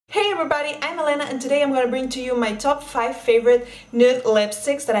everybody, I'm Helena and today I'm going to bring to you my top 5 favorite nude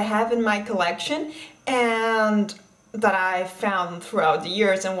lipsticks that I have in my collection and that I found throughout the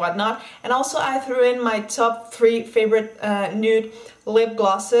years and whatnot. And also I threw in my top 3 favorite nude lip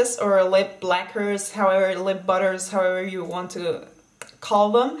glosses or lip lacquers, however, lip butters, however you want to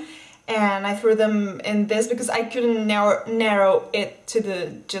call them. And I threw them in this because I couldn't narrow it to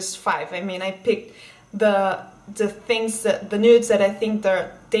the just 5. I mean, I picked the things that the nudes that I think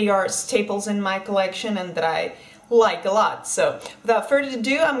they are staples in my collection and that I like a lot. So without further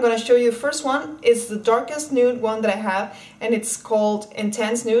ado, I'm gonna show you the first one. It's the darkest nude one that I have, and it's called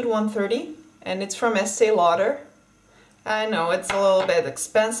Intense Nude 130, and it's from Estee Lauder. I know it's a little bit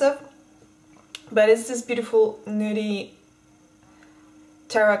expensive, but it's this beautiful nudie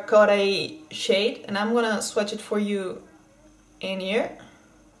terracotta shade, and I'm gonna swatch it for you in here.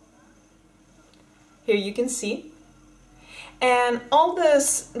 Here you can see. And all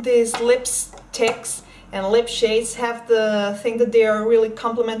these lipsticks and lip shades have the thing that they are really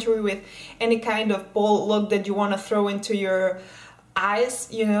complementary with any kind of bold look that you want to throw into your eyes,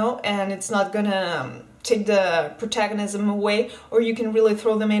 you know, and it's not gonna take the protagonism away, or you can really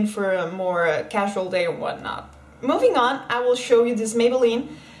throw them in for a more casual day or whatnot. Moving on, I will show you this Maybelline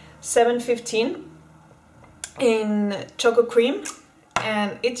 715 in Choco Cream,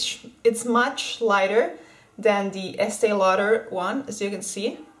 and it's much lighter than the Estee Lauder one, as you can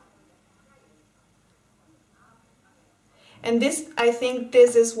see. And this, I think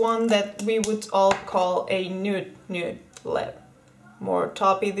this is one that we would all call a nude lip. More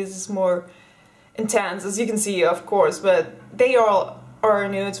toppy, this is more intense, as you can see, of course, but they all are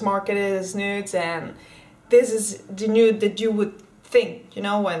nudes, marketed as nudes, and this is the nude that you would think, you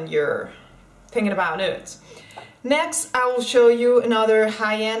know, when you're thinking about nudes. Next, I will show you another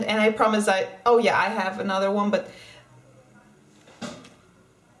high-end, and I promise I have another one, but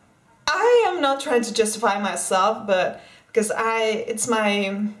I am not trying to justify myself, but because it's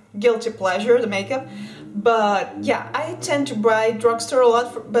my guilty pleasure, the makeup. But yeah, I tend to buy drugstore a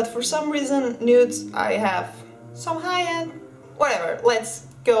lot, but for some reason, nudes, I have some high-end, whatever. Let's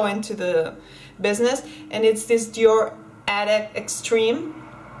go into the business, and it's this Dior Addict Extreme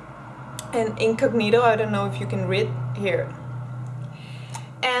and Incognito. I don't know if you can read here.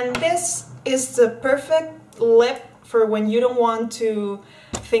 And this is the perfect lip for when you don't want to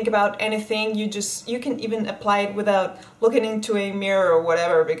think about anything. You can even apply it without looking into a mirror or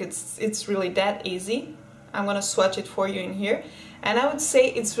whatever, because it's really that easy. I'm gonna swatch it for you in here, and I would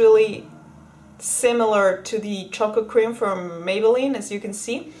say it's really similar to the Choco Cream from Maybelline, as you can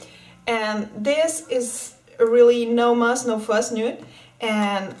see. And this is a really no muss, no fuss nude,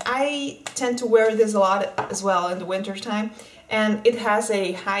 and I tend to wear this a lot as well in the winter time, and it has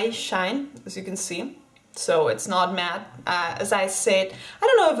a high shine, as you can see, so it's not matte. As I said, I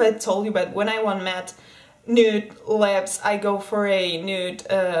don't know if I told you, but when I want matte nude lips, I go for a nude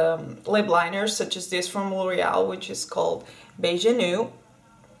lip liner, such as this from L'Oreal, which is called Beige Nude,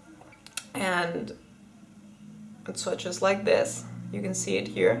 and it swatches like this. You can see it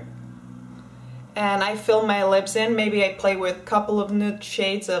here. And I fill my lips in. Maybe I play with a couple of nude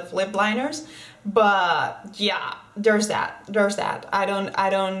shades of lip liners, but yeah, there's that. I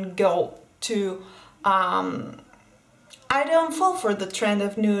don't go to I don't fall for the trend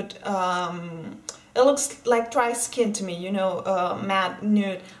of nude. It looks like dry skin to me, you know, matte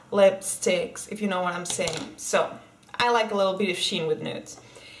nude lipsticks, if you know what I'm saying. So I like a little bit of sheen with nudes.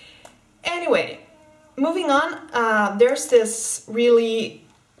 Anyway, moving on, there's this really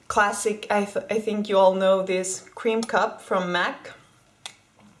classic, I think you all know this cream cup from MAC,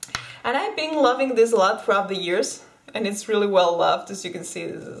 and I've been loving this a lot throughout the years, and it's really well loved. As you can see,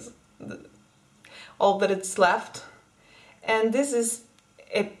 this is all that it's left, and this is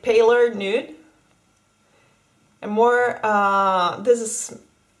a paler nude, and more this is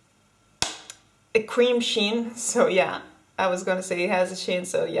a cream sheen. So yeah, I was gonna say it has a sheen,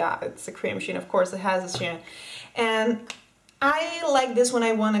 so yeah, it's a cream sheen. Of course it has a sheen, and I like this when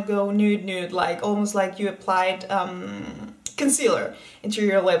I want to go nude, like almost like you applied concealer into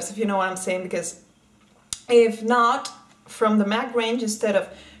your lips, if you know what I'm saying, because if not, from the MAC range, instead of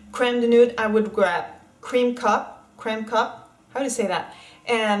creme de nude, I would grab creme cup, how do you say that?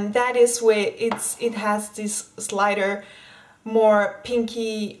 And that is where it has this slighter, more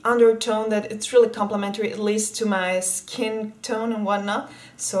pinky undertone that it's really complementary, at least to my skin tone and whatnot.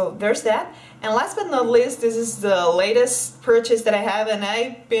 So there's that. And last but not least, this is the latest purchase that I have, and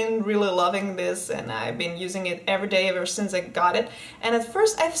I've been really loving this, and I've been using it every day ever since I got it. And at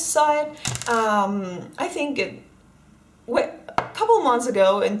first I saw it, I think a couple months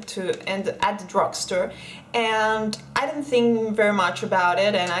ago at the drugstore, and I didn't think very much about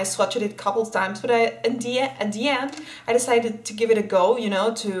it, and I swatched it a couple of times, but at the end I decided to give it a go, you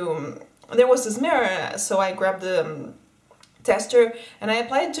know, there was this mirror, so I grabbed the tester and I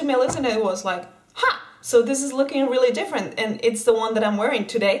applied it to my lips, and it was like, ha! So this is looking really different, and it's the one that I'm wearing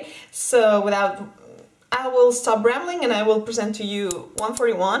today. So I will stop rambling and I will present to you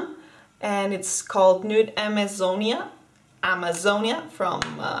 141, and it's called Nude Amazonia from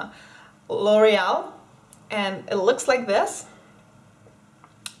L'Oreal, and it looks like this.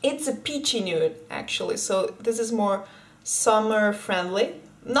 It's a peachy nude actually, so this is more summer friendly.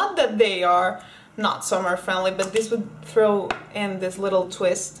 Not that they are not summer friendly, but this would throw in this little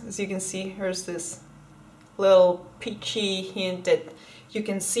twist. As you can see, here's this little peachy hint that you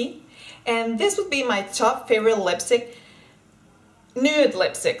can see. And this would be my top favorite lipstick, nude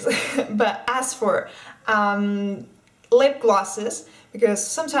lipsticks. But as for lip glosses, because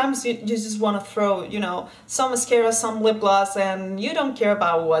sometimes you just want to throw, you know, some mascara, some lip gloss, and you don't care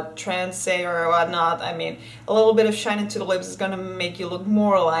about what trends say or whatnot. I mean, a little bit of shine into the lips is gonna make you look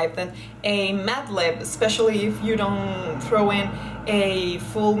more alive than a matte lip, especially if you don't throw in a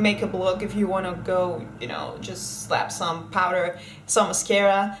full makeup look. If you want to go, you know, just slap some powder, some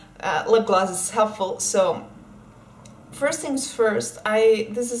mascara, lip gloss is helpful. So first things first,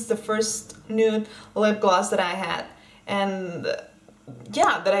 this is the first nude lip gloss that I had, and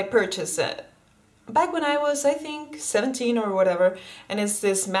yeah, that I purchased it back when I was, I think, 17 or whatever, and it's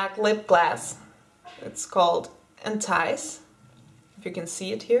this MAC lip gloss. It's called Entice, if you can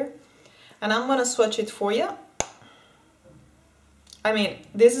see it here, and I'm gonna swatch it for you. I mean,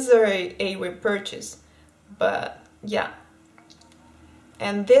 this is a repurchase, but yeah.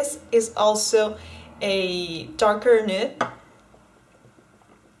 And this is also a darker nude,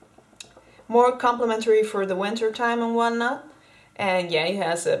 more complimentary for the winter time and whatnot. And yeah, it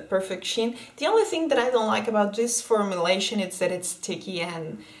has a perfect sheen. The only thing that I don't like about this formulation is that it's sticky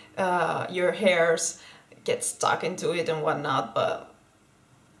and your hairs get stuck into it and whatnot, but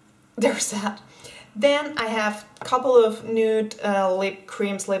there's that. Then I have a couple of nude lip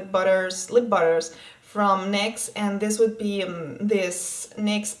creams, lip butters from NYX, and this would be this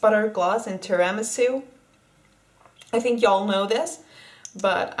NYX Butter Gloss in Tiramisu. I think y'all know this,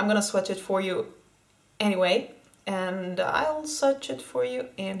 but I'm gonna swatch it for you anyway. And I'll swatch it for you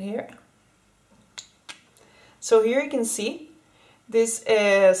in here. So here you can see, this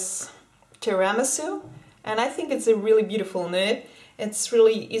is Tiramisu, and I think it's a really beautiful nude. It's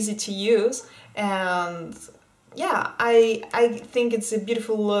really easy to use, and yeah, I think it's a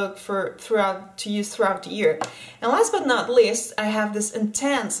beautiful look to use throughout the year. And last but not least, I have this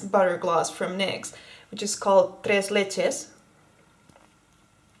intense butter gloss from NYX, which is called Tres Leches.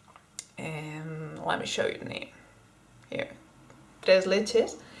 And let me show you the name. Here, Tres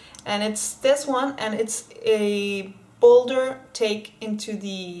Leches, and it's this one, and it's a bolder take into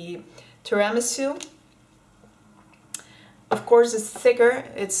the tiramisu. Of course, it's thicker,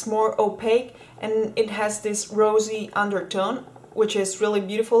 it's more opaque, and it has this rosy undertone, which is really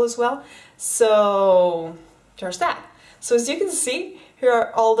beautiful as well. So there's that. So as you can see, here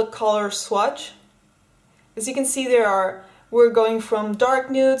are all the color swatch. As you can see, we're going from dark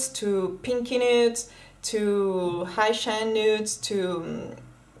nudes to pinky nudes, to high shine nudes, to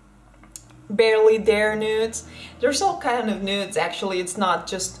barely there nudes. There's all kind of nudes actually. It's not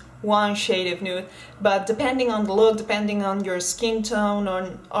just one shade of nude, but depending on the look, depending on your skin tone,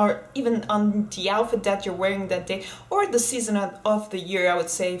 or even on the outfit that you're wearing that day, or the season of the year, I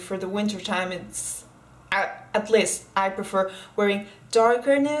would say for the winter time, it's at least I prefer wearing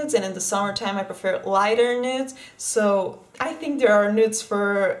darker nudes, and in the summertime I prefer lighter nudes. So I think there are nudes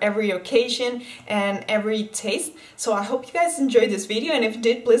for every occasion and every taste. So I hope you guys enjoyed this video, and if you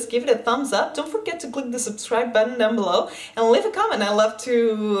did, please give it a thumbs up. Don't forget to click the subscribe button down below and leave a comment. I love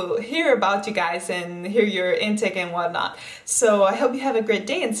to hear about you guys and hear your intake and whatnot. So I hope you have a great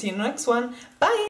day, and see you in the next one. Bye!